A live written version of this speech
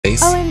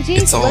space. OMG,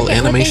 It's all look at what they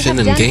animation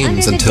have and done games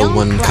under the until dome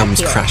one right comes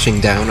here. crashing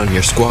down on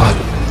your squad.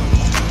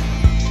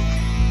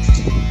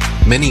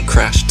 Many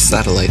crashed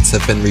satellites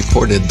have been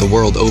reported the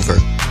world over,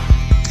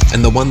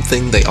 and the one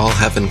thing they all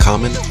have in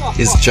common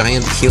is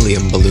giant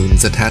helium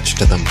balloons attached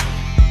to them.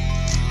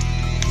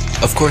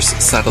 Of course,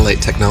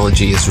 satellite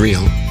technology is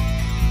real.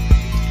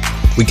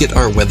 We get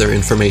our weather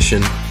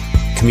information,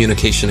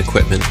 communication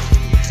equipment,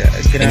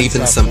 and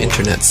even some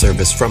internet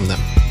service from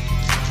them.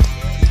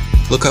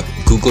 Look up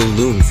Google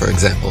Loon, for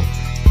example.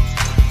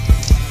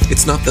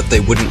 It's not that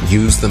they wouldn't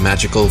use the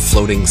magical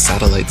floating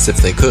satellites if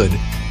they could,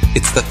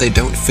 it's that they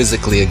don't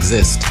physically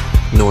exist,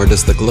 nor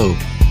does the globe.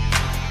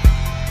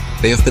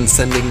 They have been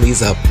sending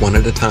these up one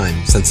at a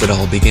time since it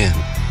all began.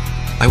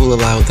 I will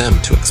allow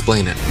them to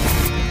explain it.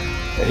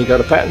 He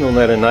got a patent on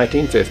that in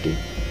 1950,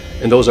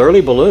 and those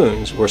early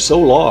balloons were so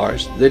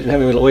large they didn't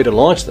have any way to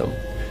launch them,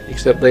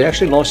 except they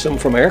actually launched them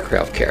from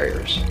aircraft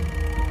carriers.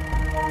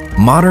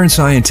 Modern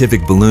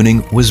scientific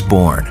ballooning was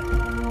born.